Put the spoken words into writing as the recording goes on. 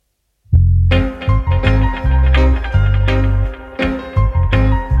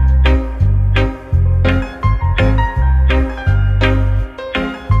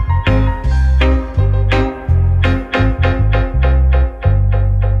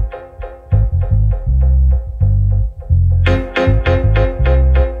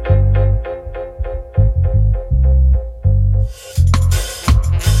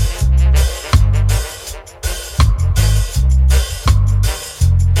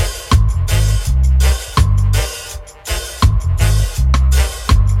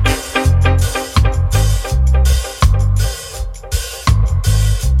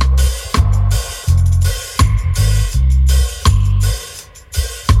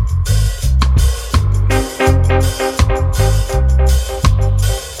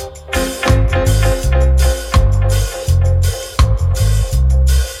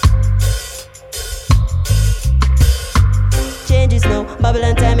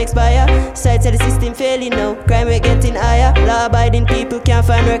expire. Sides of the system failing now, crime rate getting higher. Law-abiding people can't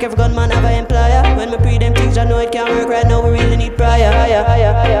find work, every gunman have an employer. When we pre them things, I know it can't work right now, we really need prior. Higher,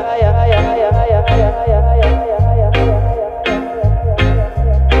 higher, higher, higher, higher, higher, higher, higher, higher, higher.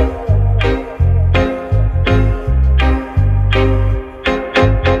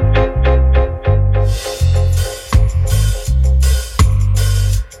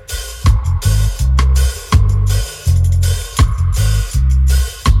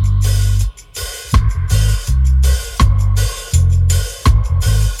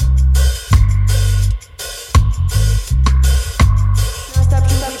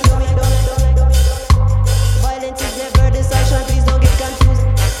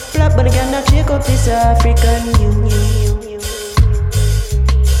 African